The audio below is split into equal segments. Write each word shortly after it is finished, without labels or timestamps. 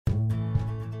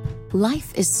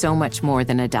Life is so much more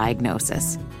than a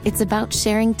diagnosis. It's about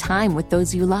sharing time with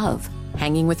those you love,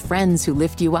 hanging with friends who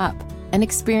lift you up, and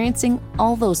experiencing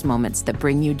all those moments that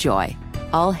bring you joy.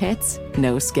 All hits,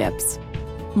 no skips.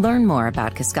 Learn more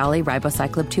about Kisqali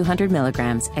Ribociclib 200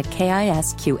 milligrams at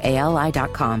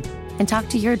KISQALI.com and talk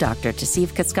to your doctor to see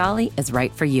if Kisqali is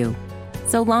right for you.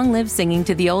 So long live singing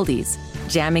to the oldies,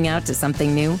 jamming out to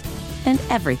something new, and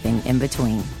everything in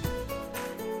between.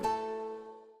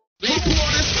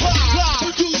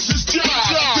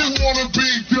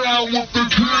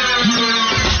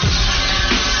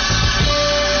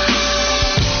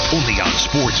 Only on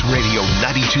Sports Radio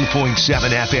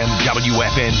 92.7 FM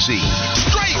WFNZ.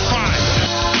 Straight fire!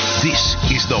 This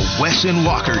is the Wes and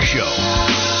Walker Show.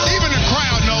 Even the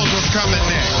crowd knows what's coming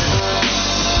next.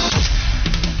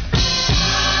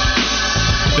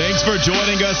 Thanks for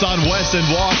joining us on Wes and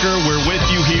Walker. We're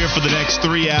with you here for the next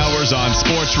 3 hours on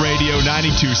Sports Radio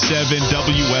 92.7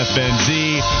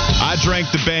 WFNZ. I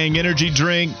drank the Bang energy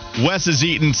drink. Wes is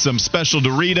eating some special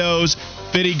Doritos.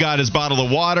 Fitty got his bottle of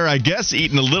water. I guess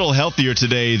eating a little healthier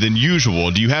today than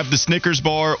usual. Do you have the Snickers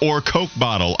bar or Coke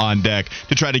bottle on deck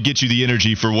to try to get you the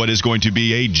energy for what is going to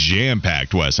be a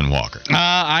jam-packed Wes and Walker?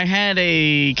 I had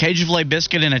a Cajun filet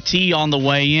biscuit and a tea on the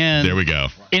way in. There we go.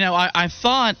 You know, I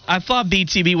thought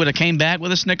BTB would have came back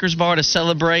with a Snickers bar to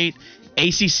celebrate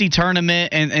ACC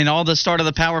tournament and all the start of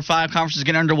the Power 5 conferences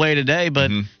getting underway today,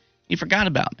 but he forgot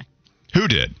about me. Who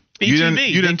did? BTB.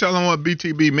 You didn't tell him what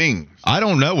BTB means. I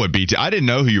don't know what BT. I didn't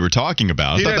know who you were talking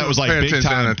about. I thought that was like big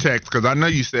time. In the text because I know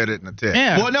you said it in the text.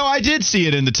 Yeah. Well, no, I did see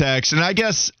it in the text, and I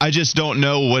guess I just don't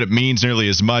know what it means nearly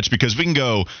as much because we can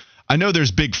go. I know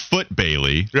there's Bigfoot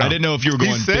Bailey. Yeah. I didn't know if you were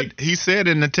going. He said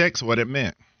in the text what it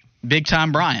meant. Big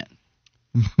time Bryant.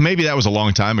 Maybe that was a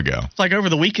long time ago. It's like over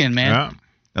the weekend, man. Yeah.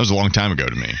 That was a long time ago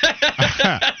to me.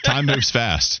 Time moves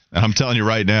fast. I'm telling you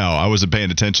right now, I wasn't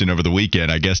paying attention over the weekend,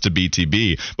 I guess, to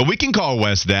BTB. But we can call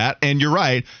Wes that, and you're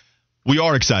right. We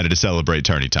are excited to celebrate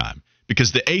tourney time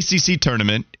because the ACC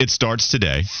tournament, it starts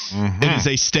today. Mm-hmm. It is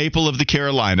a staple of the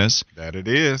Carolinas. That it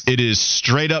is. It is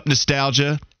straight up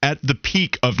nostalgia at the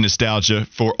peak of nostalgia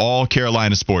for all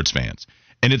Carolina sports fans.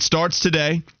 And it starts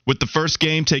today with the first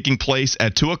game taking place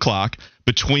at 2 o'clock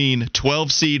between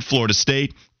 12-seed Florida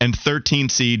State and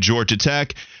 13-seed Georgia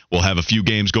Tech. We'll have a few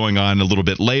games going on a little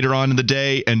bit later on in the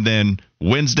day, and then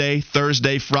Wednesday,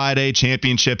 Thursday, Friday,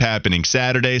 championship happening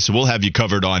Saturday. So we'll have you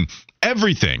covered on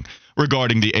everything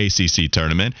regarding the ACC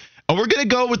tournament. And we're going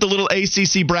to go with a little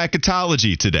ACC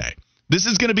bracketology today. This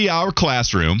is going to be our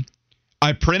classroom.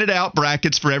 I printed out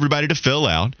brackets for everybody to fill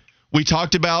out. We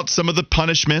talked about some of the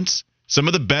punishments, some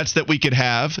of the bets that we could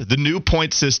have, the new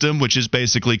point system, which is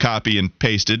basically copy and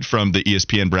pasted from the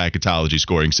ESPN bracketology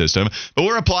scoring system. But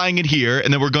we're applying it here,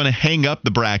 and then we're going to hang up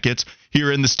the brackets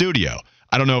here in the studio.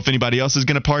 I don't know if anybody else is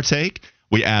going to partake.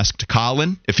 We asked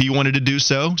Colin if he wanted to do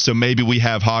so. So maybe we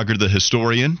have Hogger, the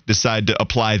historian, decide to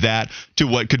apply that to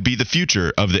what could be the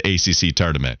future of the ACC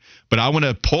tournament. But I want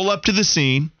to pull up to the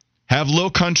scene, have Lil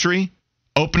Country,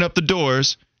 open up the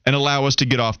doors, and allow us to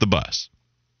get off the bus.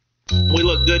 We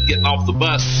look good getting off the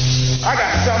bus. I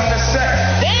got something to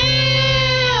say.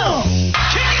 Damn!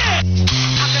 Kick it! I can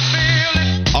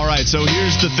feel it. All right, so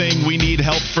here's the thing. We need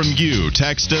help from you.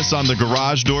 Text us on the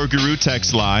Garage Door Guru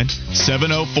text line,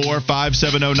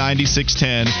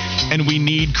 704-570-9610, and we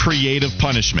need creative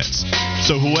punishments.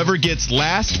 So whoever gets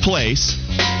last place,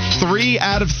 3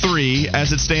 out of 3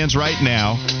 as it stands right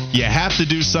now, you have to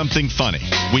do something funny.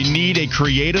 We need a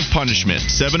creative punishment,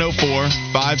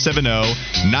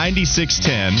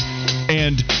 704-570-9610.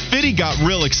 And Fitty got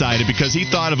real excited because he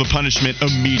thought of a punishment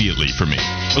immediately for me.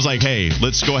 I was like, hey,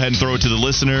 let's go ahead and throw it to the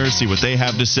listeners, see what they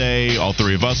have to say. All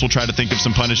 3 of us will try to think of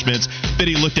some punishments.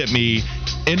 Fitty looked at me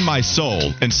in my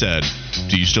soul and said,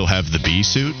 do you still have the bee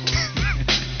suit?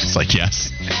 It's like,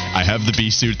 yes, I have the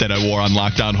bee suit that I wore on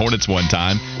Lockdown Hornets one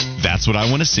time. That's what I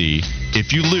want to see.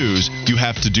 If you lose, you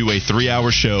have to do a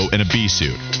 3-hour show in a bee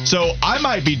suit. So I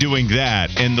might be doing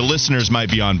that, and the listeners might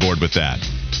be on board with that.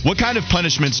 What kind of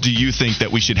punishments do you think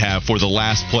that we should have for the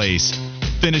last place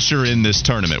finisher in this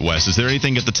tournament, Wes? Is there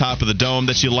anything at the top of the dome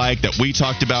that you like that we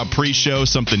talked about pre-show,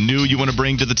 something new you want to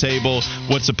bring to the table?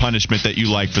 What's a punishment that you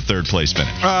like for third place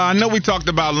finish? I know we talked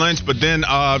about lunch, but then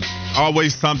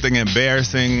always something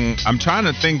embarrassing. I'm trying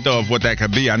to think, though, of what that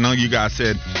could be. I know you guys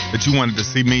said that you wanted to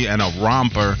see me in a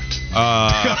romper.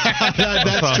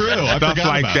 That's true. I stuff forgot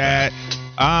like about that.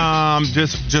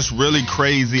 Just really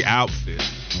crazy outfits.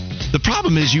 The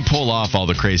problem is you pull off all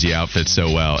the crazy outfits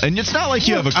so well. And it's not like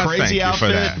you have a crazy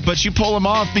outfit, but you pull them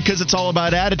off because it's all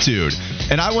about attitude.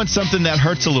 And I want something that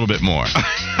hurts a little bit more.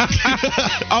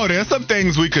 Oh, there's some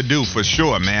things we could do for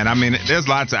sure, man. I mean, there's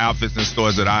lots of outfits in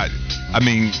stores that I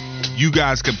mean, you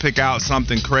guys could pick out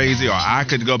something crazy, or I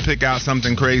could go pick out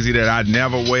something crazy that I'd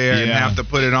never wear and have to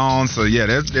put it on. So, yeah,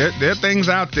 there are things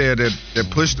out there that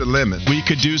push the limit. We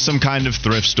could do some kind of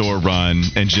thrift store run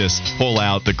and just pull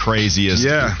out the craziest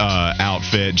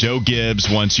outfit. Joe Gibbs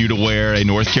wants you to wear a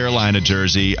North Carolina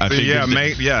jersey.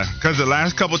 Because the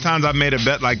last couple times I've made a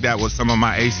bet like that with some of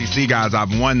my ACC guys,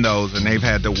 I've won those, and they've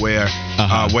had to wear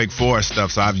Wake Forest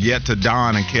stuff. So I've yet to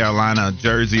don a Carolina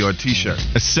jersey or T-shirt.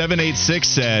 786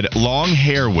 said long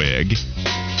hair wig.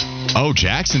 Oh,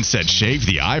 Jackson said shave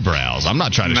the eyebrows. I'm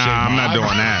not trying to shave my eyebrows. I'm not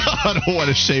doing that. I don't want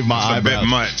to shave my eyebrows. It's a bit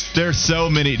much. There's so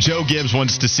many. Joe Gibbs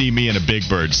wants to see me in a Big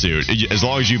Bird suit. As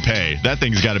long as you pay. That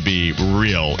thing's got to be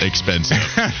real expensive.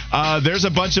 There's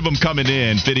a bunch of them coming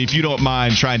in. Fitty, if you don't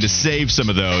mind trying to save some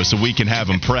of those so we can have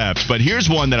them prepped. But here's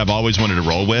one that I've always wanted to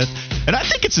roll with. And I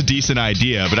think it's a decent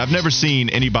idea, but I've never seen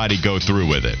anybody go through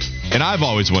with it. And I've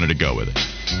always wanted to go with it.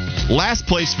 Last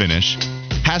place finish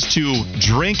has to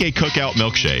drink a cookout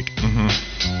milkshake,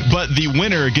 but the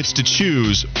winner gets to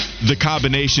choose the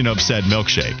combination of said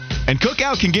milkshake. And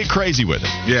Cookout can get crazy with it.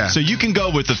 Yeah. So you can go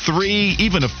with a 3,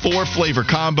 even a 4-flavor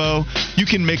combo. You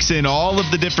can mix in all of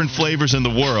the different flavors in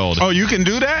the world. Oh, you can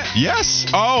do that? Yes.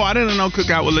 Oh, I didn't know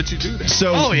Cookout would let you do that.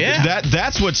 So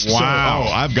that's what's wow.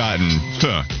 I've gotten,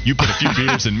 you put a few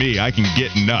beers in me, I can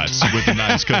get nuts with a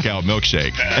nice Cookout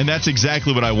milkshake. And that's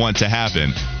exactly what I want to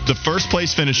happen. The first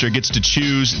place finisher gets to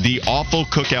choose the awful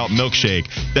Cookout milkshake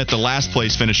that the last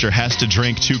place finisher has to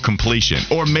drink to completion.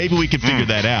 Or maybe we could figure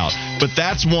that out. But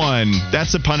that's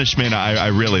a punishment I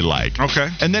really like. Okay.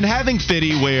 And then having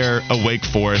Fitty wear a Wake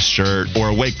Forest shirt or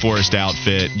a Wake Forest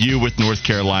outfit, you with North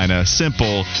Carolina,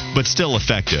 simple but still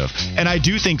effective. And I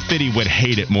do think Fitty would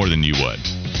hate it more than you would.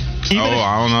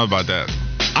 I don't know about that.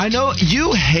 I know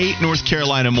you hate North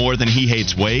Carolina more than he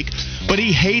hates Wake, but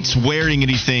he hates wearing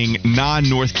anything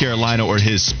non-North Carolina or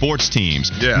his sports teams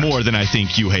more than I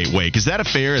think you hate Wake. Is that a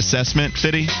fair assessment,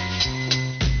 Fitty?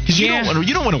 Because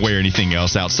you don't want to wear anything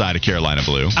else outside of Carolina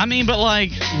blue. I mean, but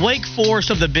like Wake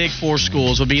Forest of the Big Four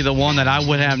schools would be the one that I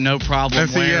would have no problem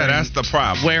wearing. Yeah, that's the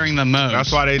problem. Wearing the most.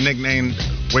 That's why they nicknamed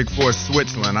Wake Forest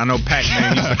Switzerland. I know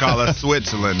Pac-Man used to call us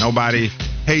Switzerland. Nobody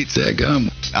hates that gum.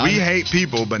 We hate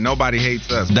people, but nobody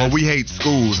hates us. But we hate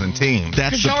schools and teams.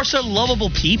 Because y'all are so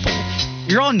lovable people.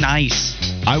 You're all nice.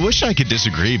 I wish I could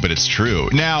disagree, but it's true.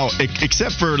 Now,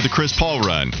 except for the Chris Paul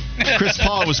run. Chris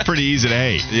Paul was pretty easy to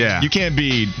hate. Yeah. You can't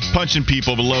be punching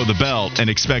people below the belt and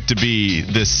expect to be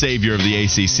the savior of the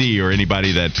ACC or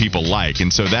anybody that people like.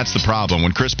 And so that's the problem.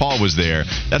 When Chris Paul was there,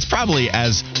 that's probably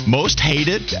as most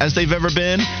hated as they've ever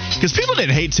been. Because people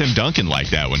didn't hate Tim Duncan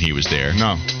like that when he was there.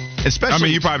 No. Especially,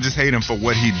 you probably just hate him for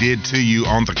what he did to you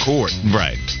on the court.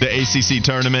 Right. The ACC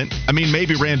tournament. I mean,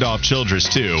 maybe Randolph Childress,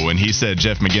 too, when he said,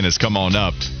 Jeff McGinnis, come on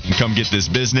up and come get this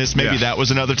business. Maybe that was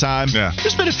another time. Yeah.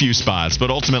 There's been a few spots, but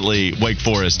ultimately, Wake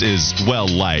Forest is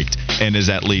well-liked and is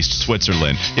at least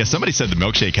Switzerland. Yeah, somebody said the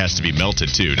milkshake has to be melted,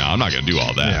 too. Now, I'm not going to do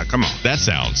all that. Yeah, come on. That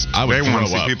sounds... I would they throw want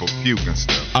to see up. people puke and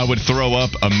stuff. I would throw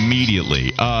up immediately.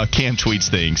 Cam Tweets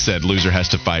thing said loser has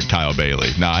to fight Kyle Bailey.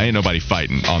 Nah, ain't nobody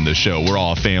fighting on this show. We're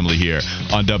all a family here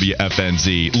on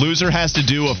WFNZ. Loser has to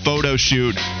do a photo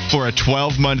shoot for a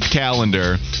 12-month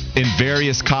calendar in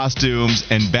various costumes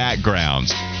and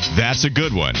backgrounds. That's a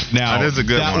good one. Now, that is a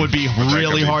good one. That would be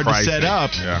really hard to set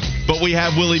up. Yeah. But we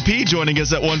have Willie P joining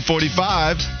us at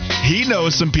 1:45. He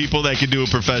knows some people that could do a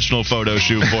professional photo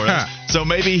shoot for us. So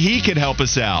maybe he could help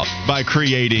us out by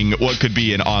creating what could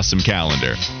be an awesome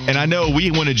calendar. And I know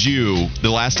we wanted you, the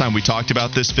last time we talked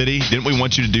about this, Fitty, didn't we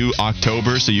want you to do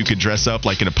October so you could dress up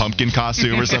like in a pumpkin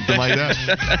costume or something like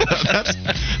that?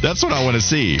 That's what I want to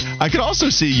see. I could also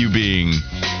see you being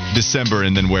December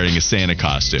and then wearing a Santa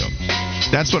costume.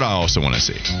 That's what I also want to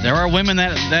see. There are women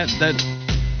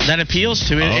that appeals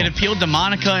to it. It appealed to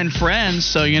Monica and Friends,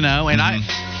 so and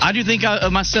I do think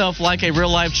of myself like a real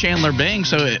life Chandler Bing,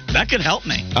 so that could help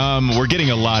me. We're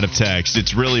getting a lot of text.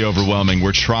 It's really overwhelming.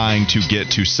 We're trying to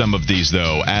get to some of these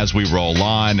though as we roll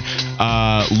on.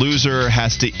 Loser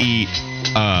has to eat.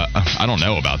 I don't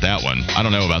know about that one. I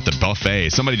don't know about the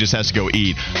buffet. Somebody just has to go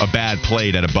eat a bad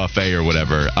plate at a buffet or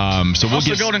whatever. So we'll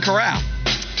get Golden Corral.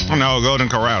 No, Golden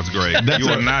Corral's great. You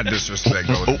will not disrespect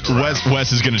Golden Corral.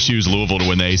 Wes is going to choose Louisville to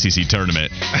win the ACC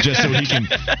tournament just so he can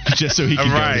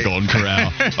go to Golden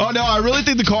Corral. Oh no, I really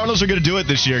think the Cardinals are going to do it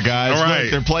this year, guys. All right.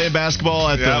 Look, they're playing basketball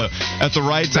at the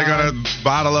right time. They're going to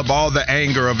bottle up all the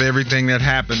anger of everything that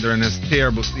happened during this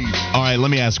terrible season. All right,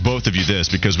 let me ask both of you this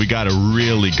because we got a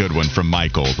really good one from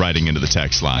Michael writing into the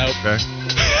text line. Okay.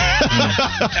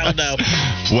 Hell no.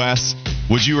 Wes,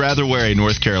 Would you rather wear a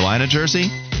North Carolina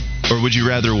jersey, or would you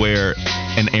rather wear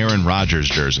an Aaron Rodgers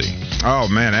jersey? Oh,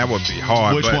 man, that would be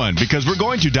hard. Which one? Because we're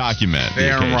going to document the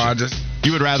Aaron occasion. Rodgers.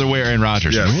 You would rather wear Aaron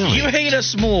Rodgers? Yes. Really? You hate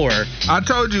us more. I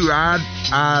told you,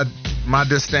 my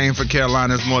disdain for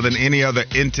Carolina is more than any other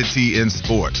entity in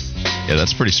sports, Yeah,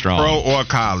 that's pretty strong. pro or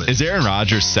college. Is Aaron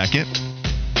Rodgers second?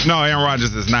 No, Aaron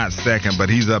Rodgers is not second, but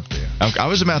he's up there. Okay, I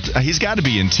was about to, he's got to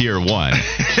be in tier 1.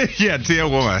 Yeah, tier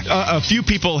 1. A few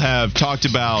people have talked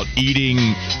about eating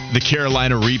the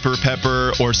Carolina Reaper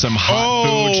pepper or some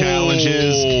hot food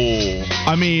challenges.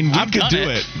 I mean, we I've could done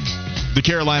do it. The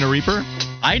Carolina Reaper?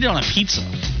 I eat it on a pizza.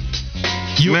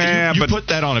 You but put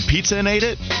that on a pizza and ate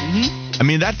it? Mm-hmm. I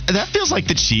mean, that feels like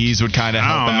the cheese would kind of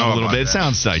help don't out know a little about bit. It that.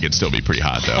 sounds like it'd still be pretty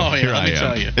hot, though. Oh, yeah, Here let me I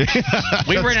tell am. you.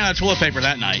 We ran out of toilet paper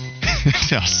that night.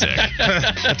 Oh, sick.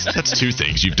 That's two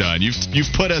things you've done.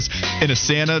 You've put us in a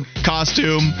Santa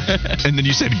costume, and then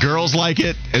you said girls like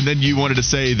it, and then you wanted to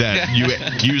say that you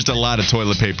used a lot of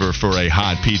toilet paper for a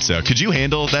hot pizza. Could you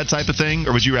handle that type of thing,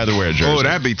 or would you rather wear a jersey? Oh,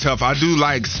 that'd be tough. I do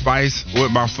like spice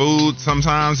with my food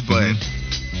sometimes, but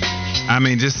I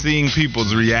mean, just seeing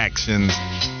people's reactions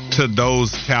to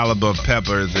those caliber of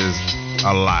peppers is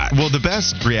a lot. Well, the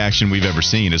best reaction we've ever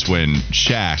seen is when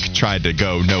Shaq tried to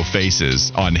go no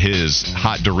faces on his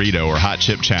hot Dorito or hot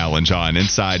chip challenge on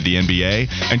Inside the NBA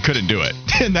and couldn't do it.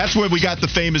 And that's where we got the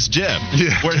famous gif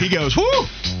where he goes, whoo,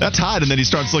 that's hot. And then he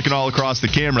starts looking all across the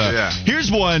camera. Yeah. Here's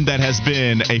one that has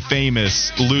been a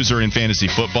famous loser in fantasy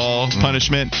football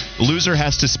punishment. Loser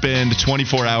has to spend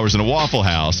 24 hours in a Waffle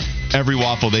House. Every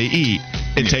waffle they eat,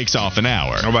 it takes off an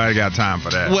hour. Nobody got time for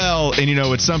that. Well, and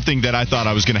it's something that I thought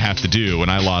I was going to have to do when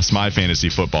I lost my fantasy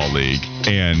football league,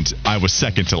 and I was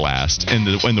second to last in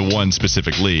the one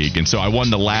specific league, and so I won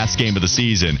the last game of the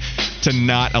season to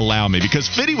not allow me, because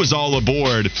Fitty was all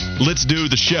aboard. Let's do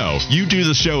the show. You do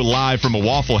the show live from a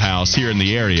Waffle House here in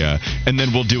the area, and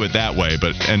then we'll do it that way.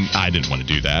 And I didn't want to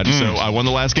do that, so I won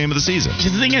the last game of the season.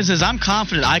 The thing is I'm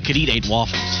confident I could eat 8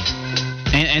 waffles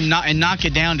and knock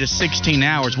it down to 16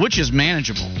 hours, which is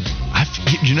manageable.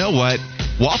 You know what?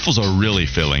 Waffles are really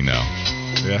filling, though.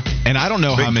 Yeah. And I don't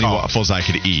know Big how many call. waffles I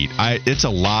could eat. It's a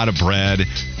lot of bread.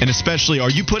 And especially, are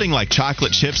you putting like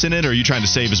chocolate chips in it, or are you trying to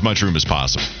save as much room as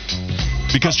possible?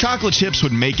 Because chocolate chips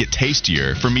would make it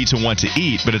tastier for me to want to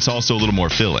eat, but it's also a little more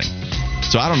filling.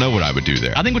 So I don't know what I would do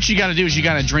there. I think what you got to do is you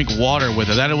got to drink water with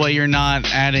it. That way you're not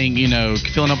adding,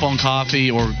 filling up on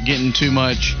coffee or getting too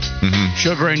much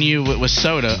sugar in you with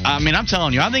soda. I mean, I'm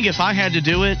telling you, I think if I had to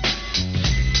do it,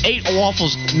 8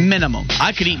 waffles minimum.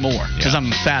 I could eat more because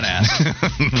I'm a fat ass.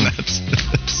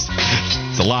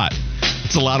 It's a lot.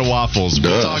 It's a lot of waffles.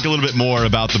 We'll talk a little bit more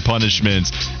about the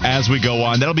punishments as we go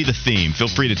on. That'll be the theme. Feel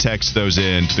free to text those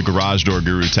in to the Garage Door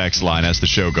Guru text line as the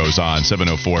show goes on,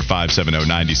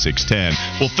 704-570-9610.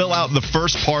 We'll fill out the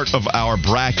first part of our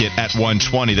bracket at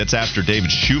 1:20. That's after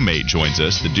David Shoemate joins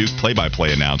us, the Duke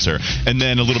play-by-play announcer. And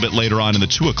then a little bit later on in the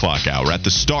 2 o'clock hour, at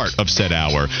the start of said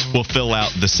hour, we'll fill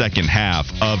out the second half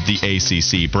of the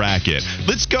ACC bracket.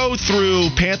 Let's go through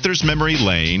Panthers memory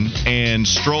lane and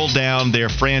stroll down their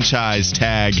franchise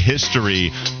tag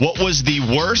history. What was the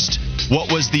worst?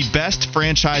 What was the best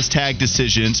franchise tag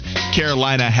decisions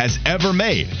Carolina has ever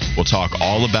made? We'll talk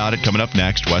all about it coming up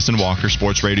next. Wes and Walker,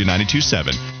 Sports Radio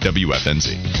 92.7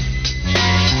 WFNZ.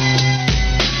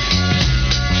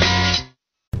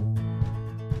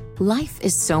 Life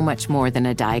is so much more than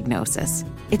a diagnosis.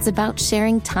 It's about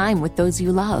sharing time with those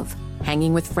you love,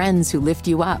 hanging with friends who lift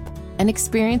you up, and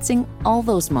experiencing all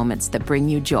those moments that bring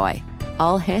you joy.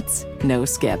 All hits, no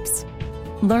skips.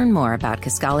 Learn more about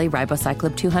Kisqali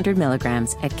Ribociclib 200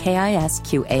 milligrams at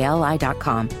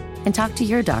KISQALI.com and talk to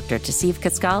your doctor to see if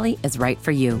Kisqali is right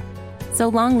for you. So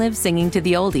long live singing to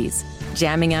the oldies,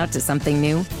 jamming out to something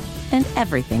new, and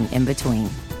everything in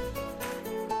between.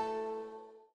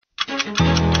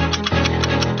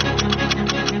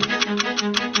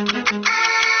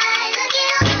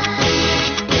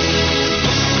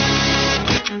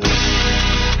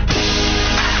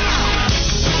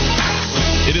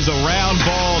 It is a round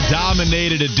ball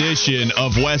dominated edition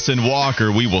of Wes and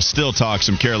Walker. We will still talk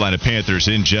some Carolina Panthers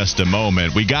in just a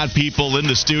moment. We got people in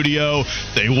the studio.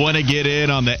 They want to get in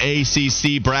on the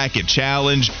ACC bracket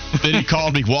challenge. Then he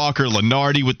called me Walker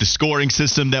Lenardi with the scoring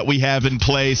system that we have in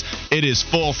place. It is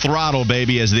full throttle,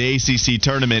 baby, as the ACC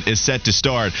tournament is set to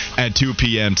start at 2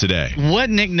 p.m. today. What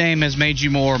nickname has made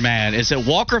you more mad? Is it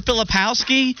Walker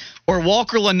Filipowski or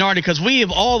Walker Lenardi? Because we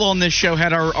have all on this show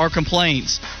had our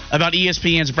complaints about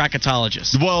ESPN's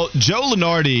bracketologist. Well, Joe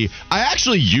Lenardi, I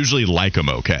actually usually like him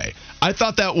okay. I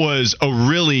thought that was a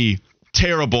really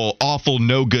terrible, awful,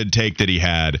 no good take that he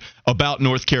had about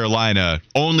North Carolina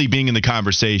only being in the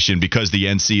conversation because the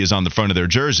NC is on the front of their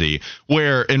jersey,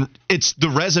 and it's the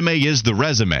resume is the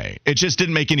resume. It just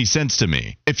didn't make any sense to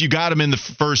me. If you got him in the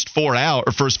first 4 out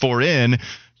or first 4 in,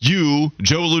 you,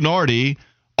 Joe Lunardi,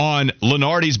 on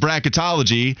Lunardi's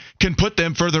bracketology, can put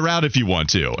them further out if you want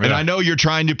to. Yeah. And I know you're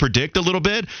trying to predict a little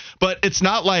bit, but it's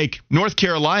not like North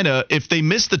Carolina, if they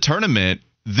miss the tournament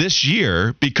this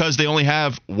year because they only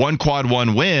have one quad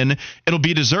one win, it'll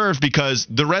be deserved because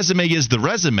the resume is the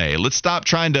resume. Let's stop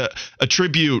trying to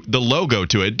attribute the logo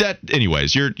to it.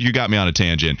 Anyways, you got me on a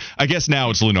tangent. I guess now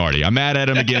it's Lunardi. I'm mad at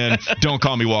him again. Don't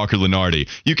call me Walker Lunardi.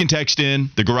 You can text in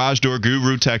the Garage Door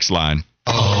Guru text line.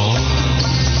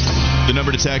 The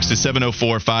number to text is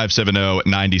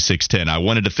 704-570-9610. I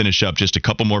wanted to finish up just a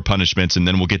couple more punishments, and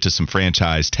then we'll get to some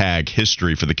franchise tag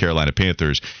history for the Carolina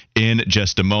Panthers in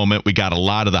just a moment. We got a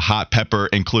lot of the hot pepper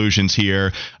inclusions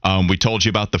here. We told you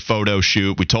about the photo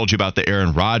shoot. We told you about the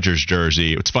Aaron Rodgers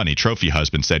jersey. It's funny. Trophy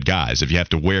Husband said, guys, if you have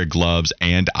to wear gloves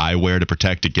and eyewear to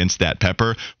protect against that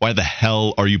pepper, why the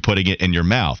hell are you putting it in your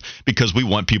mouth? Because we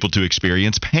want people to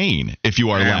experience pain if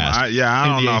you are last. I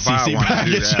don't know if I want to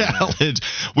do that. Challenge.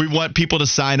 We want people to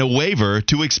sign a waiver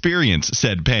to experience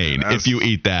said pain if you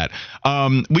eat that.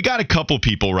 We got a couple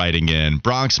people writing in.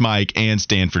 Bronx Mike and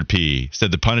Stanford P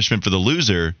said the punishment for the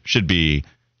loser should be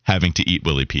having to eat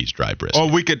Willie P's dry brisket.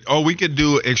 Or we could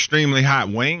do extremely hot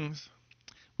wings.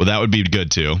 Well, that would be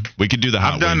good too. We could do the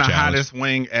hot wing challenge. I've done the hottest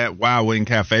wing at Wild Wing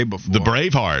Cafe before. The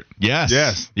Braveheart. Yes.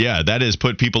 Yes. Yeah, that has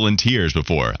put people in tears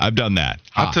before. I've done that.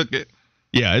 I took it.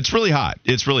 Yeah, it's really hot.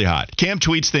 It's really hot. Cam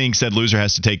Tweets thing said loser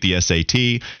has to take the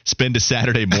SAT, spend a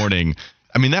Saturday morning.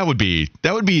 I mean, that would be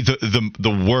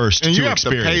the worst and to you have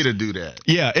experience. To pay to do that.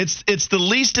 Yeah, it's the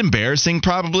least embarrassing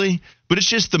probably, but it's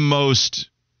just the most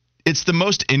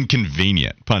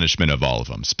inconvenient punishment of all of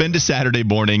them. Spend a Saturday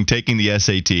morning taking the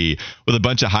SAT with a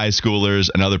bunch of high schoolers,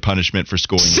 another punishment for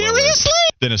scoring Seriously?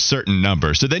 Than a certain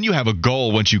number. So then you have a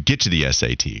goal once you get to the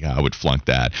SAT. I would flunk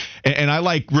that. And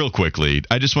I real quickly,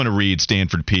 I just want to read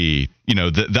Stanford P.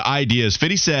 The ideas.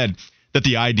 Fitty said that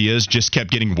the ideas just kept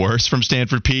getting worse from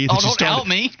Stanford P. Oh, don't out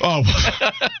me. Oh,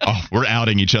 we're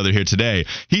outing each other here today.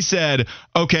 He said,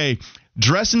 okay,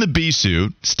 dress in the B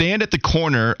suit, stand at the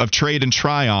corner of Trade and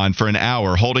Try On for an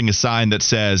hour holding a sign that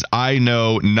says, I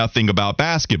know nothing about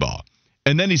basketball.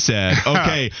 And then he said,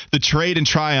 okay, the Trade and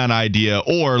Try On idea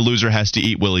or loser has to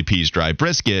eat Willie P's dry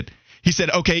brisket. He said,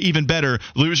 okay, even better,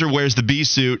 loser wears the B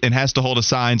suit and has to hold a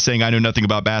sign saying I know nothing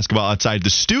about basketball outside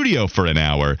the studio for an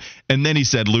hour. And then he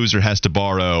said loser has to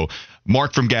borrow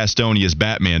Mark from Gastonia's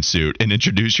Batman suit and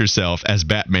introduce yourself as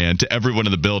Batman to everyone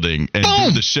in the building and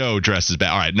do the show dressed as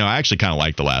Batman. All right, no, I actually kind of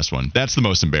like the last one. That's the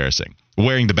most embarrassing.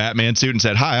 Wearing the Batman suit and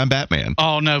said, hi, I'm Batman.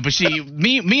 Oh, no, but see,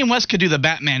 me and Wes could do the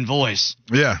Batman voice.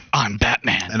 Yeah. I'm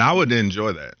Batman. And I would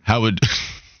enjoy that. How would...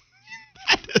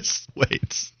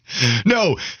 Wait.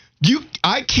 No,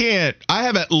 I can't. I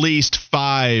have at least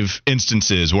 5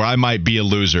 instances where I might be a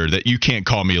loser that you can't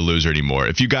call me a loser anymore.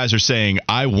 If you guys are saying,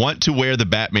 I want to wear the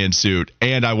Batman suit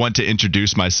and I want to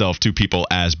introduce myself to people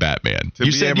as Batman. To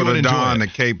be able to don the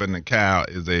cape and the cowl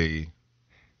is a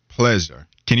pleasure.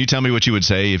 Can you tell me what you would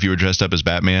say if you were dressed up as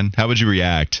Batman? How would you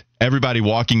react? Everybody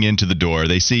walking into the door,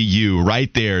 they see you right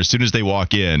there as soon as they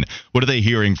walk in. What are they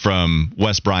hearing from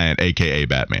Wes Bryant, a.k.a.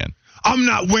 Batman? I'm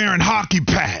not wearing hockey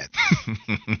pads.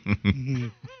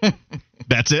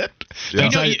 That's it?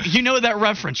 Yeah. You know that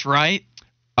reference, right?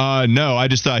 No, I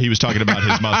just thought he was talking about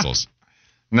his muscles.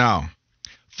 No.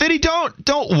 Fitty,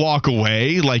 don't walk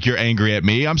away like you're angry at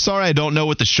me. I'm sorry I don't know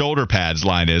what the shoulder pads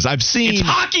line is. I've seen... It's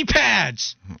hockey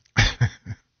pads.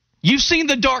 You've seen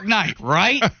The Dark Knight,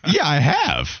 right? Yeah, I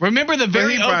have. Remember the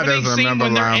very opening scene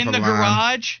when they're in the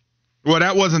garage? Well,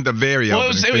 that wasn't the very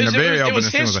opening scene. It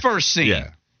was his first scene.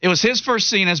 Yeah. It was his first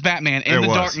scene as Batman in The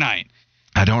Dark Knight.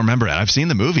 I don't remember it. I've seen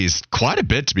the movies quite a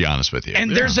bit, to be honest with you.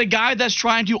 And there's a guy that's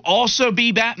trying to also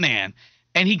be Batman,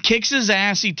 and he kicks his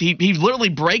ass. He literally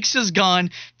breaks his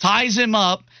gun, ties him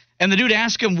up, and the dude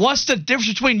asks him, what's the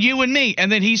difference between you and me?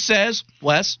 And then he says,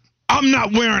 Wes, I'm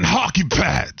not wearing hockey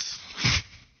pads.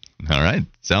 All right.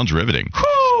 Sounds riveting.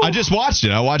 I just watched it.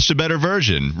 I watched a better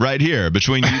version right here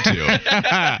between you two.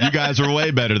 You guys were way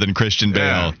better than Christian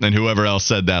Bale and whoever else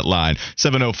said that line.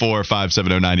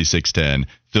 704-570-9610.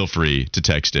 Feel free to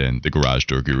text in the Garage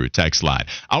Door Guru text line.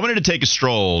 I wanted to take a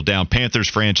stroll down Panthers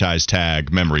franchise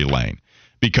tag memory lane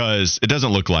because it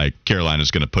doesn't look like Carolina's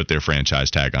going to put their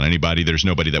franchise tag on anybody. There's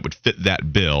nobody that would fit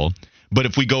that bill. But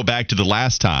if we go back to the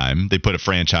last time they put a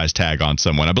franchise tag on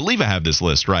someone, I believe I have this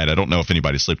list right. I don't know if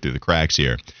anybody slipped through the cracks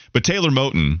here. But Taylor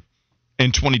Moton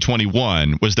in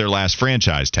 2021 was their last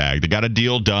franchise tag. They got a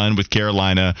deal done with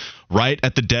Carolina right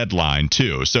at the deadline,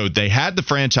 too. So they had the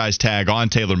franchise tag on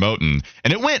Taylor Moton,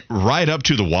 and it went right up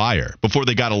to the wire before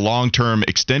they got a long-term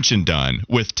extension done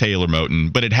with Taylor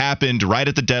Moton. But it happened right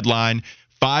at the deadline,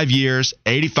 5 years,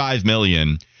 $85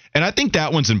 million. And I think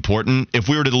that one's important. If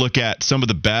we were to look at some of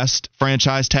the best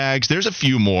franchise tags, there's a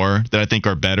few more that I think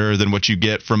are better than what you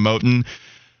get from Moton.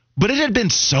 But it had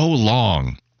been so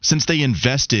long since they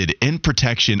invested in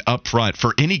protection up front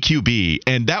for any QB,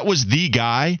 and that was the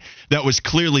guy that was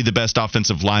clearly the best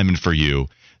offensive lineman for you.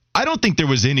 I don't think there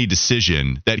was any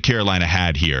decision that Carolina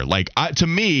had here. To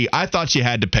me, I thought you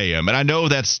had to pay him. And I know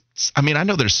I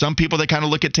know there's some people that kind of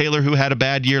look at Taylor who had a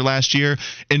bad year last year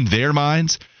in their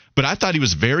minds, but I thought he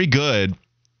was very good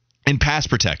in pass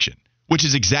protection, which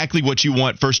is exactly what you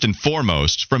want first and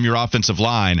foremost from your offensive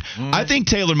line. I think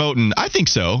Taylor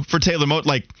Moton, for Taylor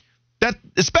Moton, that,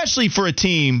 especially for a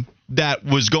team that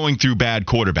was going through bad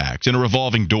quarterbacks in a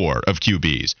revolving door of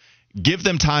QBs, give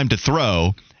them time to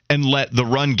throw and let the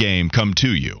run game come to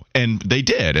you. And they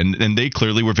did, and they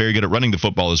clearly were very good at running the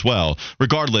football as well.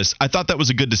 Regardless, I thought that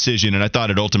was a good decision, and I thought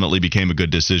it ultimately became a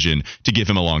good decision to give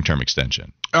him a long-term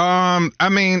extension. You're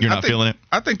not feeling it?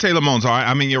 I think Taylor Moton's all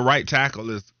right. Your right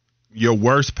tackle is your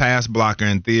worst pass blocker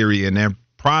in theory, and their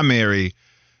primary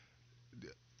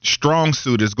strong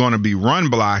suit is going to be run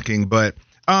blocking, but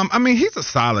he's a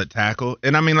solid tackle.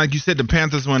 And like you said, the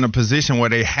Panthers were in a position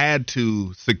where they had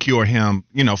to secure him,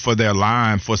 for their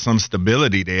line for some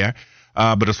stability there.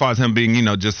 But as far as him being,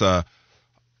 just a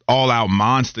all-out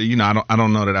monster, I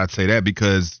don't know that I'd say that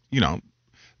because,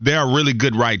 there are really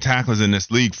good right tacklers in this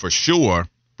league for sure,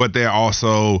 but they're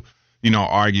also,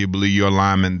 arguably your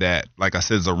lineman that, like I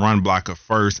said, is a run blocker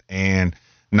first and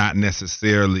not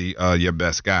necessarily your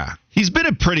best guy. He's been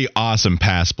a pretty awesome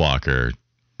pass blocker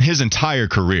his entire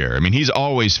career. He's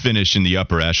always finished in the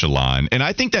upper echelon. And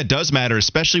I think that does matter,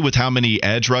 especially with how many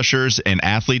edge rushers and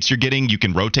athletes you're getting. You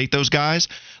can rotate those guys.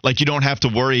 You don't have to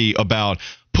worry about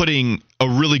putting a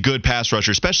really good pass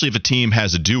rusher, especially if a team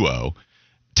has a duo.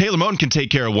 Taylor Moton can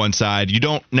take care of one side. You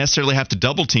don't necessarily have to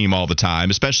double team all the time,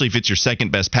 especially if it's your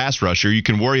second best pass rusher. You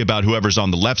can worry about whoever's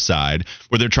on the left side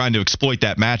where they're trying to exploit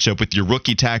that matchup with your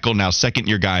rookie tackle, now second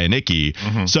year guy, Anicky.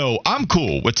 Mm-hmm. So I'm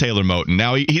cool with Taylor Moton.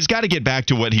 Now he's got to get back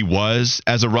to what he was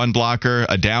as a run blocker,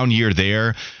 a down year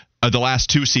there. The last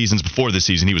 2 seasons before this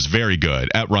season, he was very good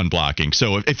at run blocking.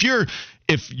 So if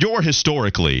you're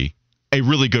historically a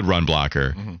really good run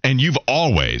blocker, and you've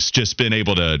always just been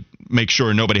able to make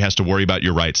sure nobody has to worry about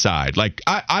your right side.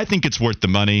 I think it's worth the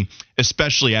money,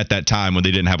 especially at that time when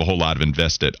they didn't have a whole lot of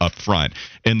invested up front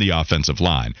in the offensive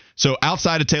line. So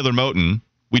outside of Taylor Moton,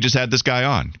 we just had this guy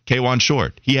on, K'Wan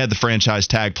Short. He had the franchise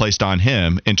tag placed on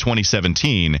him in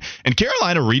 2017, and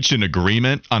Carolina reached an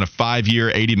agreement on a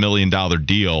 5-year, $80 million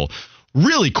deal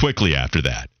really quickly after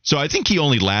that. So I think he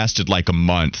only lasted a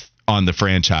month on the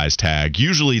franchise tag.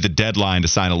 Usually the deadline to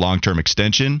sign a long-term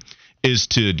extension is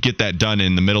to get that done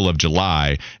in the middle of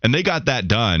July. And they got that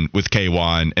done with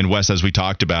K'Wan and Wes, as we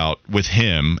talked about, with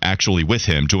him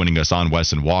joining us on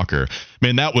Wes and Walker.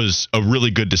 Man, that was a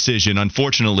really good decision.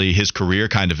 Unfortunately, his career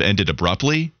kind of ended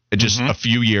abruptly just a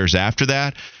few years after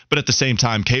that. But at the same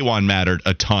time, K'Wan mattered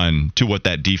a ton to what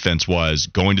that defense was,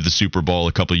 going to the Super Bowl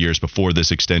a couple of years before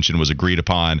this extension was agreed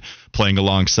upon, playing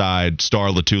alongside Star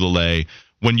Latulele.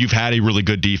 When you've had a really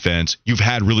good defense, you've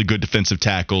had really good defensive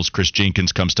tackles. Chris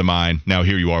Jenkins comes to mind. Now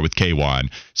here you are with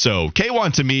K'Wan. So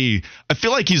K'Wan, to me, I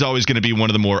feel like he's always going to be one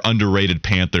of the more underrated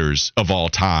Panthers of all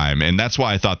time. And that's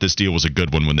why I thought this deal was a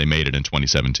good one when they made it in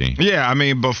 2017. Yeah,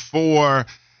 before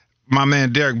my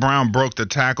man Derek Brown broke the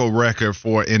tackle record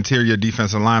for interior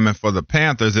defensive lineman for the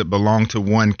Panthers, it belonged to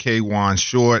one K'Wan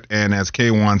Short. And as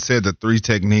K'Wan said, the 3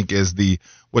 technique is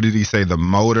what did he say? The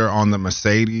motor on the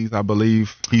Mercedes, I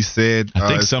believe he said. I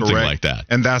think something correct. Like that.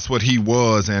 And that's what he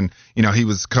was. And, he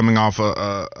was coming off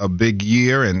a big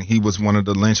year, and he was one of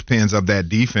the linchpins of that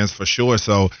defense for sure.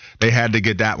 So they had to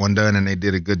get that one done, and they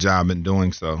did a good job in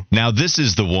doing so. Now, this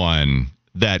is the one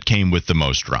that came with the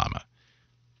most drama.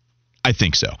 I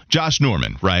think so. Josh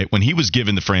Norman, right? When he was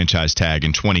given the franchise tag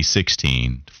in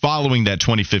 2016, following that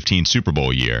 2015 Super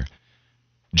Bowl year,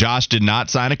 Josh did not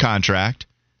sign a contract.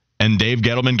 And Dave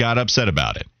Gettleman got upset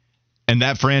about it. And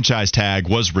that franchise tag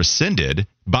was rescinded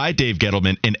by Dave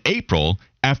Gettleman in April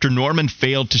after Norman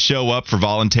failed to show up for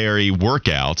voluntary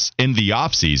workouts in the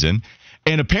offseason.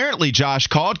 And apparently Josh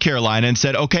called Carolina and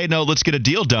said, okay, no, let's get a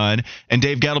deal done. And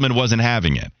Dave Gettleman wasn't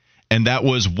having it. And that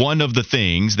was one of the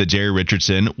things that Jerry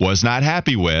Richardson was not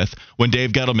happy with when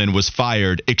Dave Gettleman was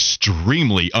fired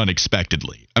extremely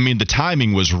unexpectedly. The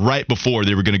timing was right before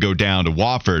they were going to go down to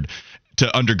Wofford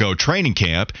to undergo training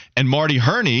camp. And Marty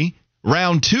Herney,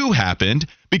 round 2 happened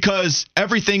because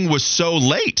everything was so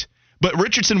late. But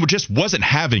Richardson just wasn't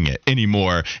having it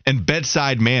anymore, and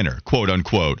bedside manner, quote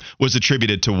unquote, was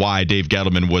attributed to why Dave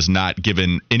Gettleman was not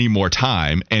given any more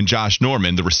time. And Josh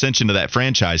Norman, the rescission of that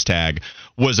franchise tag,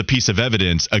 was a piece of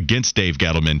evidence against Dave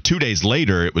Gettleman. 2 days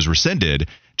later, it was rescinded.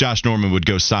 Josh Norman would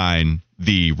go sign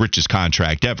the richest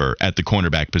contract ever at the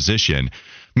cornerback position.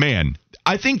 Man,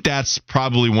 I think that's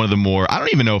probably one of the more, I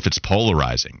don't even know if it's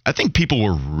polarizing. I think people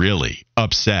were really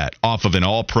upset off of an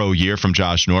all-pro year from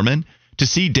Josh Norman to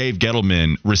see Dave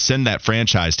Gettleman rescind that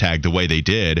franchise tag the way they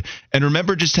did, and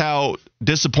remember just how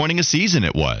disappointing a season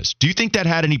it was. Do you think that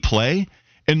had any play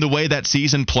in the way that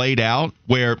season played out,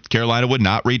 where Carolina would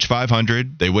not reach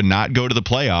 500, they would not go to the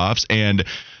playoffs, and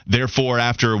therefore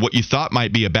after what you thought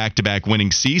might be a back-to-back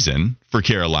winning season for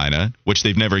Carolina, which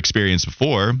they've never experienced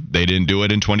before, they didn't do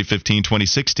it in 2015,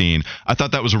 2016. I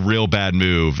thought that was a real bad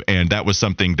move, and that was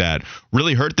something that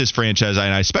really hurt this franchise,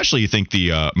 and I especially think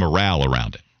the morale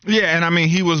around it. Yeah, and I mean,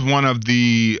 he was one of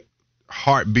the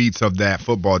heartbeats of that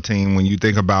football team when you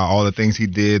think about all the things he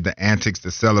did, the antics,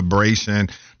 the celebration,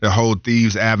 the whole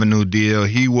Thieves Avenue deal.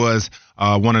 He was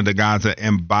one of the guys that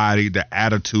embodied the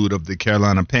attitude of the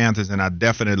Carolina Panthers, and I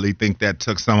definitely think that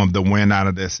took some of the wind out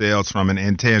of their sails from an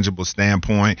intangible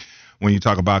standpoint. When you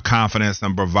talk about confidence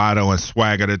and bravado and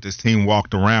swagger that this team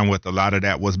walked around with, a lot of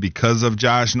that was because of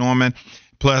Josh Norman.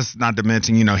 Plus, not to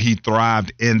mention, he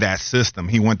thrived in that system.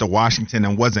 He went to Washington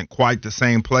and wasn't quite the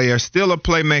same player. Still a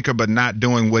playmaker, but not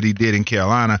doing what he did in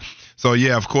Carolina. So,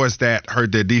 yeah, of course, that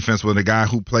hurt their defense when the guy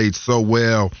who played so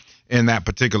well in that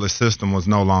particular system was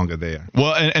no longer there.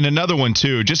 Well, and another one,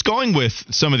 too, just going with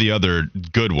some of the other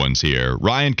good ones here.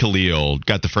 Ryan Khalil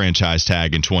got the franchise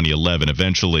tag in 2011.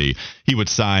 Eventually, he would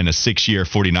sign a 6-year,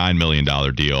 $49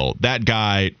 million deal. That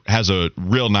guy has a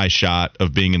real nice shot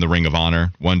of being in the Ring of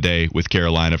Honor one day with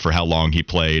Carolina for how long he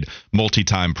played.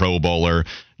 Multi-time Pro Bowler.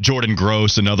 Jordan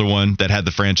Gross, another one that had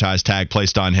the franchise tag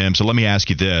placed on him. So let me ask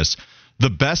you this. The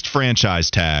best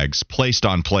franchise tags placed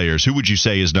on players, who would you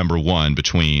say is number one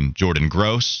between Jordan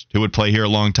Gross, who would play here a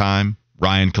long time,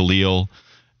 Ryan Khalil,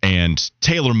 and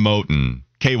Taylor Moton,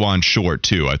 K'Wan Short,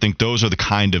 too? I think those are the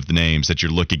kind of names that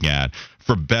you're looking at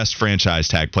for best franchise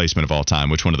tag placement of all time.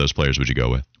 Which one of those players would you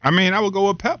go with? I mean, I would go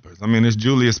with Peppers. I mean, it's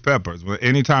Julius Peppers. But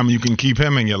anytime you can keep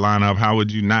him in your lineup, how would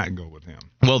you not go with him?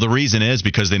 Well, the reason is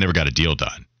because they never got a deal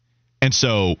done. And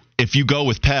so if you go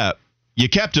with Pep, you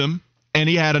kept him. And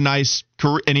he had a nice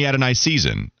career, and he had a nice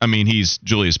season. I mean, he's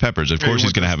Julius Peppers. Of course,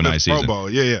 he's going to have a nice season. Pro Bowl.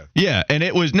 Yeah. Yeah, and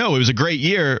it was a great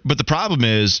year. But the problem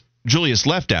is Julius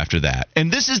left after that. And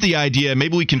this is the idea.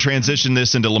 Maybe we can transition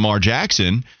this into Lamar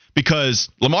Jackson, because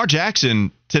Lamar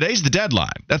Jackson, today's the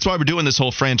deadline. That's why we're doing this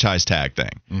whole franchise tag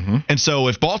thing. Mm-hmm. And so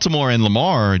if Baltimore and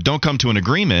Lamar don't come to an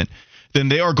agreement, then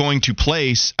they are going to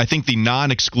place, I think, the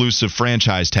non-exclusive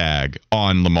franchise tag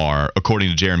on Lamar, according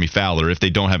to Jeremy Fowler, if they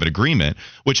don't have an agreement,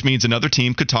 which means another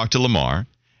team could talk to Lamar.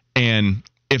 And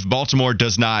if Baltimore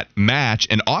does not match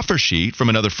an offer sheet from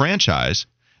another franchise,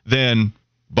 then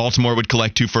Baltimore would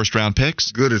collect 2 first-round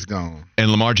picks. Good is gone.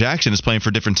 And Lamar Jackson is playing for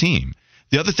a different team.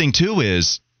 The other thing, too,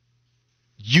 is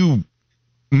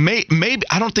maybe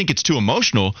I don't think it's too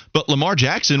emotional, but Lamar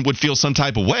Jackson would feel some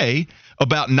type of way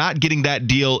about not getting that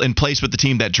deal in place with the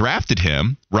team that drafted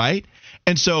him, right?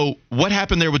 And so what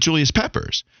happened there with Julius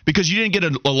Peppers? Because you didn't get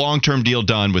a long-term deal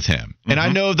done with him. And I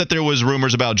know that there was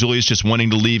rumors about Julius just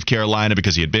wanting to leave Carolina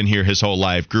because he had been here his whole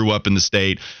life, grew up in the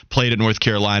state, played at North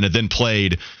Carolina, then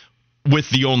played with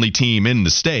the only team in the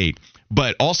state.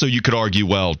 But also you could argue,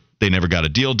 well, they never got a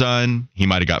deal done. He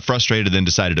might have got frustrated, then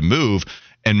decided to move.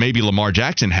 And maybe Lamar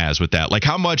Jackson has with that. Like,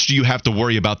 how much do you have to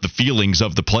worry about the feelings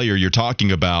of the player you're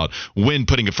talking about when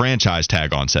putting a franchise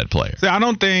tag on said player? See,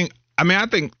 I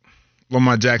think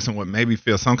Lamar Jackson would maybe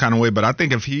feel some kind of way, but I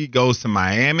think if he goes to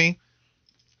Miami,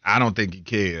 I don't think he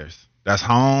cares. That's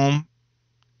home.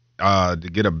 To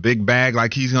get a big bag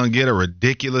like he's going to get, a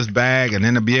ridiculous bag, and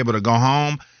then to be able to go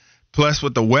home, plus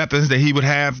with the weapons that he would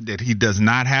have that he does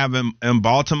not have in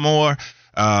Baltimore,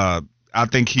 I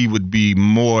think he would be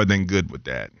more than good with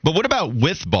that. But what about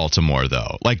with Baltimore,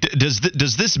 though? Like, does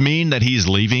this mean that he's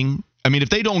leaving? I mean, if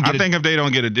they don't get if they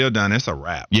don't get a deal done, it's a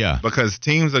wrap. Yeah. Because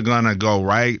teams are going to go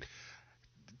right.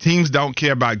 Teams don't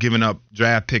care about giving up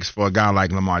draft picks for a guy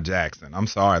like Lamar Jackson. I'm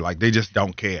sorry. Like, they just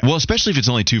don't care. Well, especially if it's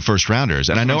only 2 first rounders.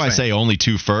 And I know I say only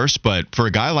 2 firsts, but for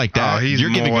a guy like that,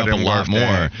 you're giving up a lot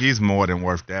more. He's more than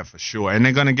worth that for sure. And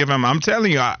they're going to give him, I'm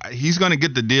telling you, he's going to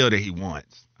get the deal that he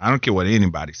wants. I don't care what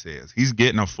anybody says. He's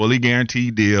getting a fully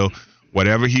guaranteed deal,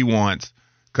 whatever he wants,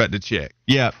 cut the check.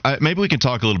 Yeah, maybe we can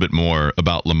talk a little bit more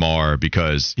about Lamar,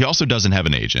 because he also doesn't have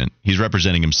an agent. He's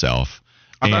representing himself.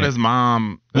 I thought his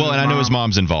mom. Well, and I know his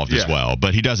mom's involved as well,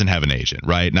 but he doesn't have an agent,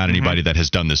 right? Not anybody that has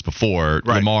done this before.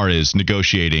 Right. Lamar is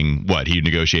negotiating he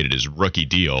negotiated his rookie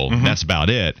deal. That's about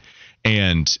it.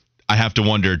 And I have to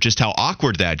wonder just how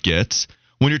awkward that gets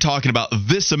when you're talking about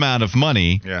this amount of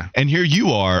money. Yeah. And here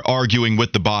you are arguing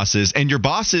with the bosses, and your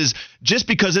bosses, just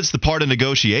because it's the part of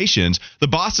negotiations, the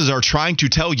bosses are trying to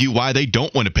tell you why they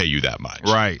don't want to pay you that much.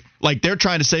 Right. Like they're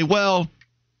trying to say, well,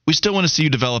 we still want to see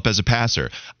you develop as a passer.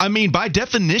 I mean, by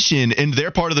definition, in their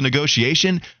part of the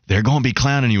negotiation, they're going to be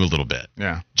clowning you a little bit.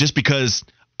 Yeah. Just because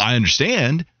I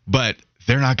understand, but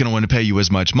they're not going to want to pay you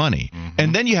as much money.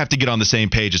 And then you have to get on the same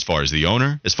page as far as the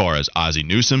owner, as far as Ozzie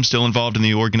Newsome still involved in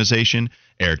the organization,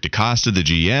 Eric DeCosta, the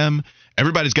GM.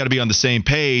 Everybody's got to be on the same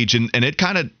page, and it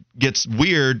kind of gets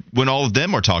weird when all of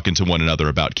them are talking to one another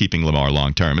about keeping Lamar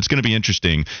long term. It's going to be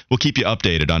interesting. We'll keep you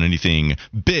updated on anything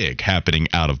big happening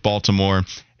out of Baltimore,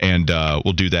 and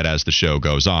we'll do that as the show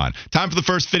goes on. Time for the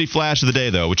first Fitty Flash of the day,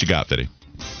 though. What you got, Fitty?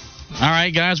 All right,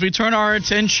 guys, we turn our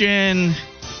attention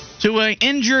to an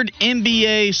injured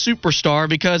NBA superstar,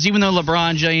 because even though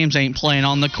LeBron James ain't playing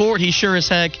on the court, he sure as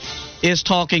heck is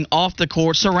talking off the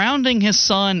court surrounding his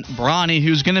son, Bronny,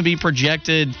 who's going to be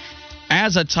projected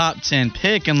as a top 10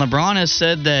 pick. And LeBron has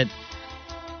said that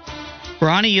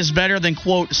Bronny is better than,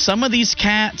 quote, some of these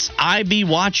cats I be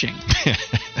watching.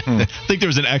 I think there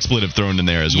was an expletive thrown in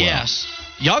there as well. Yes.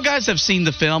 Y'all guys have seen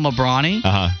the film of Bronny.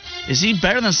 Is he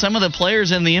better than some of the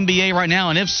players in the NBA right now?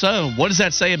 And if so, what does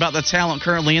that say about the talent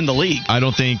currently in the league? I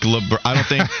don't think Bronny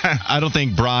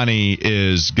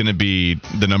is going to be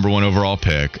the number one overall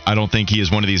pick. I don't think he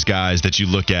is one of these guys that you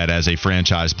look at as a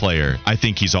franchise player. I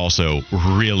think he's also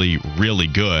really, really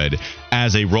good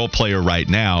as a role player right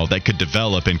now that could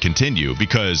develop and continue,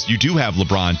 because you do have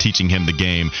LeBron teaching him the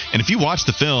game. And if you watch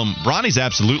the film, Bronny's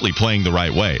absolutely playing the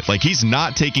right way. Like, he's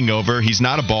not taking over. He's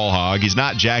not a ball hog. He's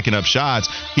not jacking up shots.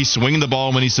 He's swinging the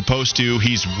ball when he's supposed to.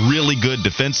 He's really good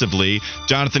defensively.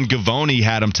 Jonathan Givony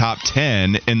had him top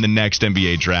 10 in the next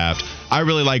NBA draft. I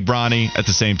really like Bronny. At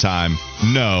the same time,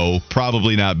 no,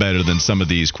 probably not better than some of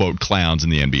these, quote, clowns in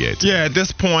the NBA today. Yeah, at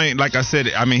this point, like I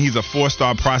said, I mean, he's a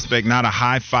 4-star prospect, not a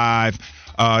high five.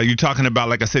 You're talking about,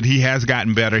 like I said, he has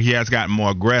gotten better. He has gotten more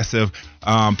aggressive.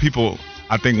 People,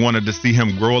 I think, wanted to see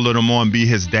him grow a little more and be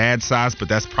his dad's size, but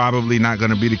that's probably not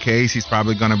going to be the case. He's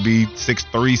probably going to be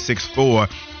 6'3", 6'4".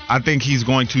 I think he's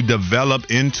going to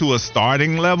develop into a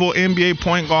starting level NBA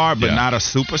point guard, but not a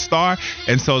superstar.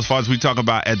 And so as far as we talk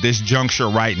about at this juncture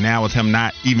right now, with him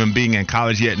not even being in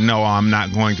college yet, no, I'm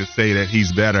not going to say that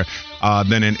he's better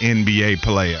than an NBA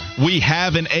player. We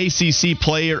have an ACC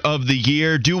Player of the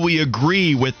Year. Do we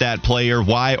agree with that player?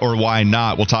 Why or why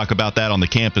not? We'll talk about that on the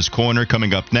Campus Corner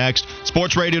coming up next.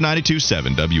 Sports Radio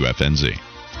 92.7 WFNZ.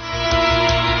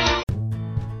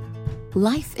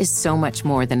 Life is so much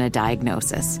more than a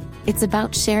diagnosis. It's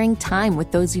about sharing time with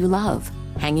those you love,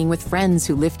 hanging with friends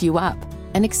who lift you up,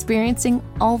 and experiencing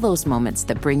all those moments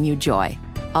that bring you joy.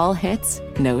 All hits,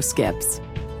 no skips.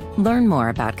 Learn more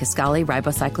about Kisqali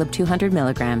Ribociclib 200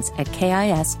 milligrams at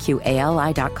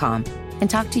KISQALI.com and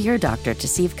talk to your doctor to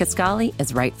see if Kisqali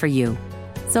is right for you.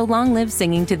 So long live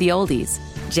singing to the oldies,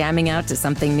 jamming out to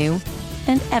something new,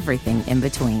 and everything in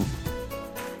between.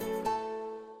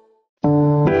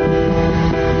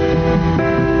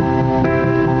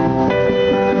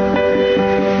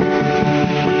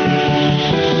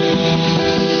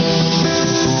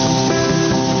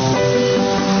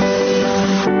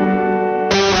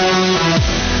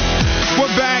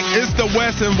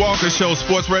 Wes and Walker Show,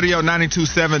 Sports Radio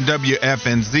 92.7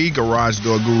 WFNZ. Garage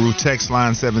Door Guru text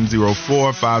line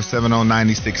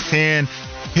 704-570-9610.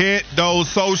 Hit those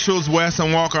socials. Wes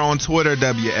and Walker on Twitter,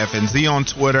 WFNZ on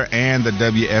Twitter, and the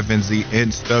WFNZ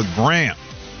Instagram.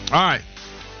 All right,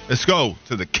 let's go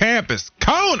to the Campus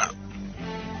Corner.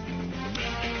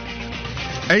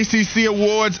 ACC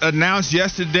Awards announced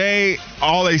yesterday.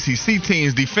 All ACC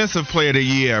teams, Defensive Player of the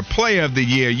Year, Player of the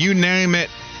Year, you name it.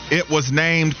 It was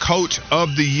named Coach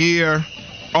of the Year,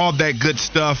 all that good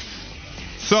stuff.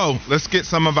 So let's get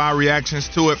some of our reactions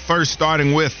to it. First,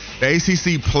 starting with the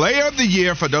ACC Player of the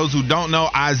Year. For those who don't know,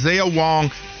 Isaiah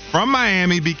Wong from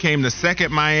Miami became the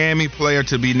second Miami player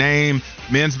to be named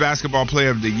Men's Basketball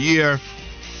Player of the Year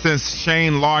since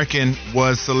Shane Larkin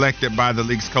was selected by the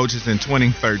league's coaches in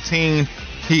 2013.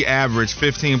 He averaged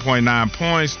 15.9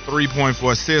 points,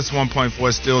 3.4 assists,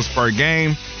 1.4 steals per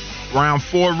game. Around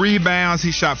 4 rebounds.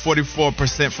 He shot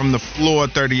 44% from the floor,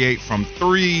 38 from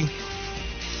 3.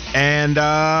 And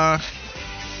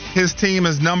his team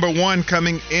is number 1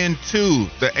 coming into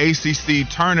the ACC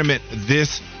tournament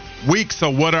this week. So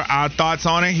what are our thoughts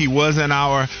on it? He was in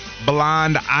our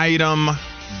blind item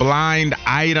blind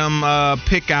item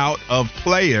pick out of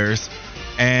players.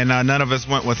 And none of us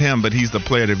went with him, but he's the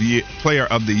player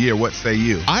of the year. What say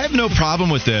you? I have no problem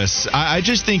with this. I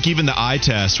just think even the eye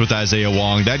test with Isaiah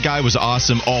Wong, that guy was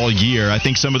awesome all year. I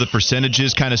think some of the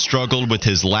percentages kind of struggled with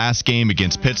his last game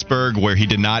against Pittsburgh, where he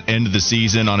did not end the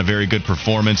season on a very good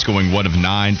performance, going 1 of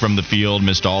 9 from the field,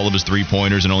 missed all of his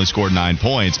three-pointers, and only scored 9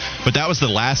 points. But that was the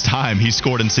last time he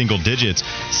scored in single digits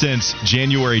since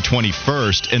January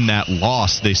 21st in that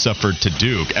loss they suffered to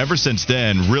Duke. Ever since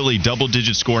then, really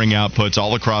double-digit scoring outputs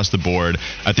all across the board.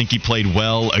 I think he played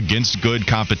well against good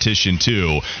competition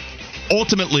too.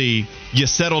 Ultimately, you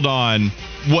settled on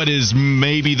what is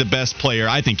maybe the best player.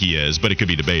 I think he is, but it could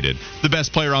be debated. The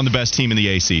best player on the best team in the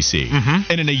ACC.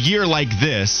 And in a year like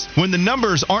this, when the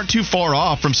numbers aren't too far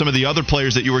off from some of the other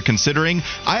players that you were considering,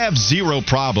 I have zero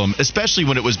problem, especially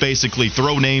when it was basically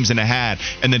throw names in a hat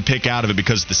and then pick out of it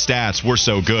because the stats were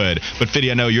so good. But Fiddy,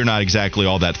 I know you're not exactly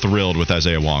all that thrilled with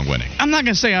Isaiah Wong winning. I'm not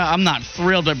going to say I'm not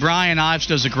thrilled, but Brian Ives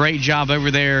does a great job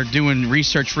over there doing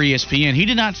research for ESPN. He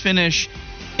did not finish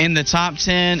in the top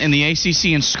 10 in the ACC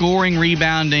in scoring,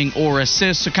 rebounding, or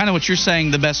assists. So kind of what you're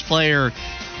saying, the best player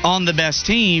on the best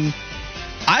team.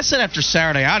 I said after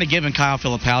Saturday, I'd have given Kyle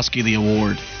Filipowski the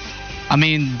award. I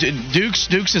mean,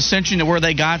 Duke's ascension to where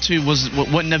they got to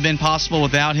wouldn't have been possible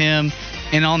without him.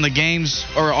 And on the games,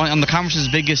 or on the conference's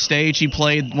biggest stage, he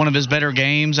played one of his better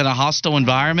games in a hostile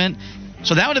environment.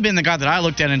 So that would have been the guy that I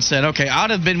looked at and said, okay,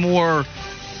 I'd have been more,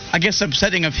 I guess,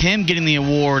 upsetting of him getting the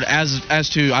award as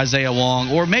to Isaiah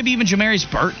Wong, or maybe even Jamarius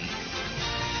Burton.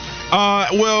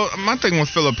 Well, my thing with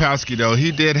Filipowski, though,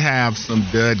 he did have some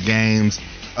dud games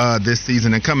this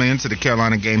season. And coming into the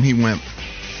Carolina game, he went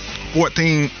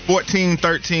 14,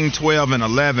 13, 12, and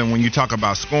 11 when you talk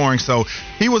about scoring. So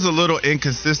he was a little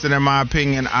inconsistent in my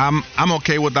opinion. I'm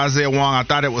okay with Isaiah Wong. I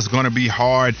thought it was going to be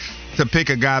hard to pick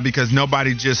a guy because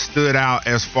nobody just stood out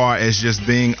as far as just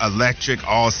being electric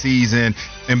all season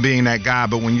and being that guy.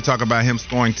 But when you talk about him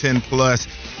scoring 10-plus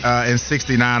in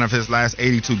 69 of his last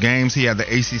 82 games, he had the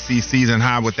ACC season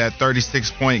high with that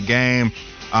 36-point game.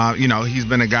 He's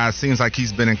been a guy, it seems like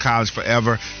he's been in college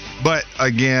forever. But,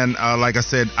 again, like I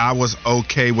said, I was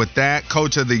okay with that.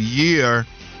 Coach of the year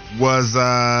was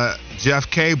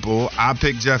Jeff Capel. I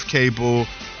picked Jeff Capel.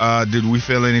 Did we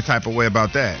feel any type of way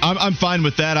about that? I'm fine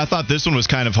with that. I thought this one was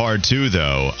kind of hard, too,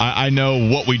 though. I know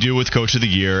what we do with Coach of the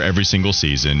Year every single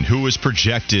season, who is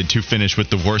projected to finish with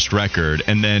the worst record,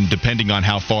 and then depending on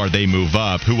how far they move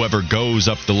up, whoever goes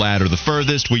up the ladder the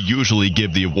furthest, we usually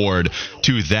give the award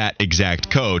to that exact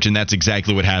coach, and that's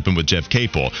exactly what happened with Jeff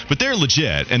Capel. But they're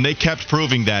legit, and they kept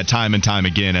proving that time and time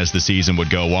again as the season would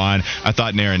go on. I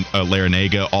thought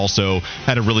Larinaga also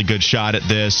had a really good shot at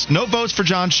this. No votes for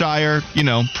John Shire,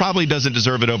 probably doesn't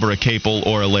deserve it over a Capel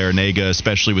or a Larinaga,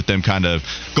 especially with them kind of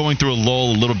going through a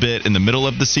lull a little bit in the middle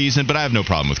of the season, but I have no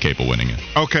problem with Capel winning it.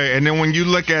 Okay, and then when you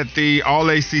look at the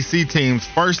All-ACC teams,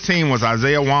 first team was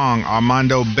Isaiah Wong,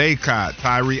 Armando Bacot,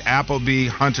 Tyree Appleby,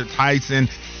 Hunter Tyson,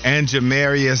 and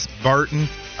Jamarius Burton.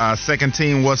 Second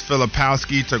team was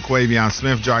Filipowski, Terquavion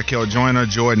Smith, Jarkel Joyner,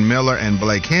 Jordan Miller, and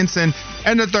Blake Henson.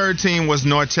 And the third team was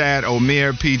Norchad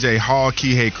Omier, P.J. Hall,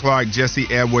 Kihei Clark, Jesse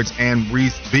Edwards, and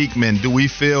Reese Beekman. Do we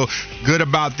feel good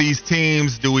about these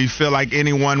teams? Do we feel like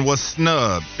anyone was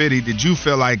snubbed? Fiddy, did you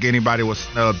feel like anybody was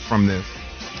snubbed from this?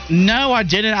 No, I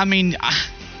didn't. I mean,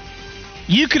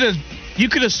 you could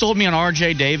have sold me on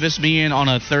R.J. Davis being on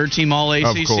a third-team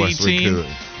All-ACC team. Of course we could.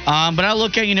 But I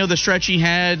look at, the stretch he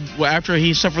had after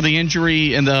he suffered the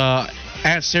injury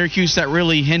at Syracuse that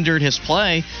really hindered his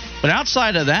play. But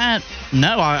outside of that,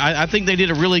 no, I think they did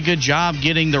a really good job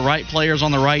getting the right players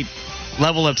on the right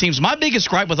level of teams. My biggest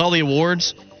gripe with all the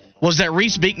awards was that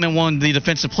Reese Beekman won the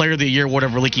Defensive Player of the Year award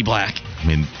over Leaky Black. I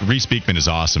mean, Reese Beekman is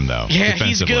awesome, though. Yeah,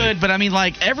 he's good. But, I mean,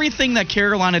 everything that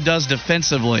Carolina does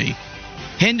defensively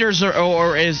hinders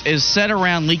or is set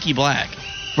around Leaky Black.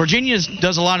 Virginia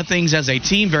does a lot of things as a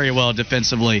team very well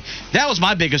defensively. That was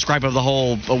my biggest gripe of the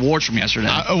whole awards from yesterday.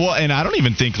 And I don't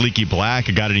even think Leaky Black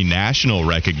got any national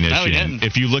recognition. No, he didn't.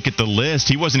 If you look at the list,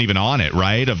 he wasn't even on it,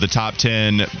 right? Of the top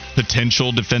 10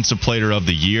 potential defensive player of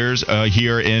the years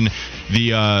here in the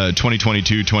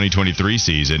 2022-2023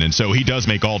 season. And so he does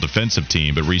make all defensive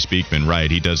team, but Reese Beekman, right,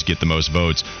 he does get the most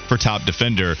votes for top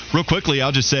defender. Real quickly,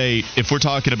 I'll just say, if we're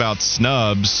talking about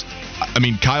snubs, I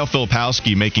mean, Kyle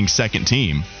Filipowski making second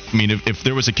team. I mean, if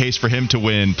there was a case for him to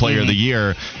win Player of the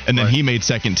Year, and then he made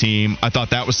second team, I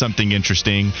thought that was something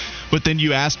interesting. But then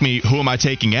you asked me, who am I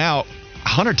taking out?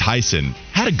 Hunter Tyson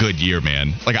had a good year,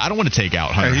 man. Like, I don't want to take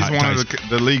out Hunter. He's one of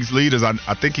the league's leaders. I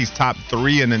think he's top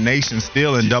 3 in the nation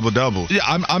still in double-doubles. Yeah,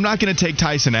 I'm not going to take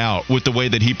Tyson out with the way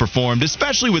that he performed,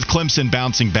 especially with Clemson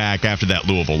bouncing back after that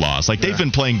Louisville loss. Like, they've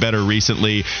been playing better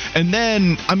recently. And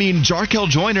then, I mean, Jarkel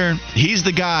Joyner, he's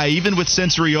the guy, even with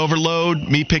sensory overload,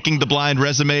 me picking the blind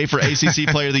resume for ACC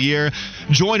Player of the Year,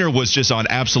 Joyner was just on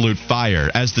absolute fire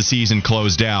as the season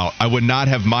closed out. I would not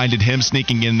have minded him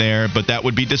sneaking in there, but that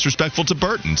would be disrespectful to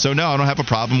Burton. So, no, I don't have a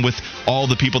problem with all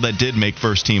the people that did make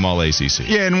first team All-ACC.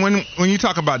 Yeah, and when you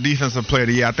talk about Defensive Player of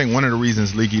the Year, I think one of the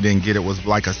reasons Leaky didn't get it was,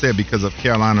 like I said, because of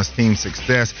Carolina's team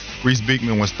success. Reese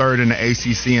Beekman was 3rd in the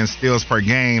ACC in steals per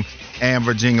game, and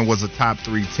Virginia was a top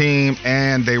 3 team,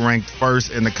 and they ranked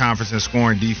 1st in the conference in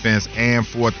scoring defense and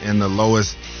 4th in the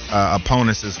lowest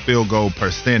opponents' field goal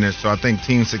percentage. So I think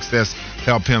team success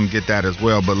helped him get that as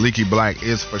well. But Leaky Black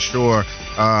is for sure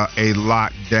a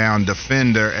lockdown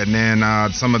defender. And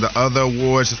then some of the other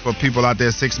awards for people out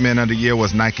there, 6 Man of the Year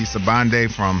was Nike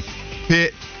Sabande from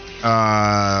Pitt,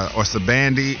 or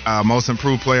Sabandi. Most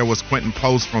improved player was Quentin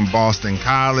Post from Boston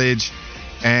College.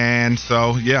 And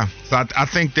so, yeah. So I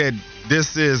think that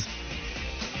this is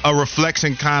a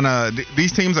reflection kind of –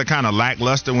 these teams are kind of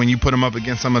lackluster when you put them up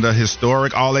against some of the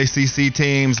historic All-ACC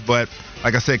teams. But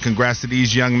like I said, congrats to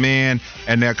these young men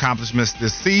and their accomplishments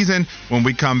this season. When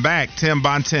we come back, Tim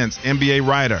Bontemps, NBA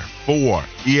writer for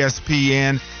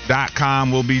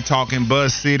ESPN.com. We'll be talking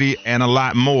Buzz City and a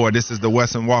lot more. This is the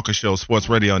Wes and Walker Show, Sports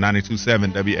Radio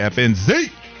 92.7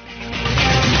 WFNZ.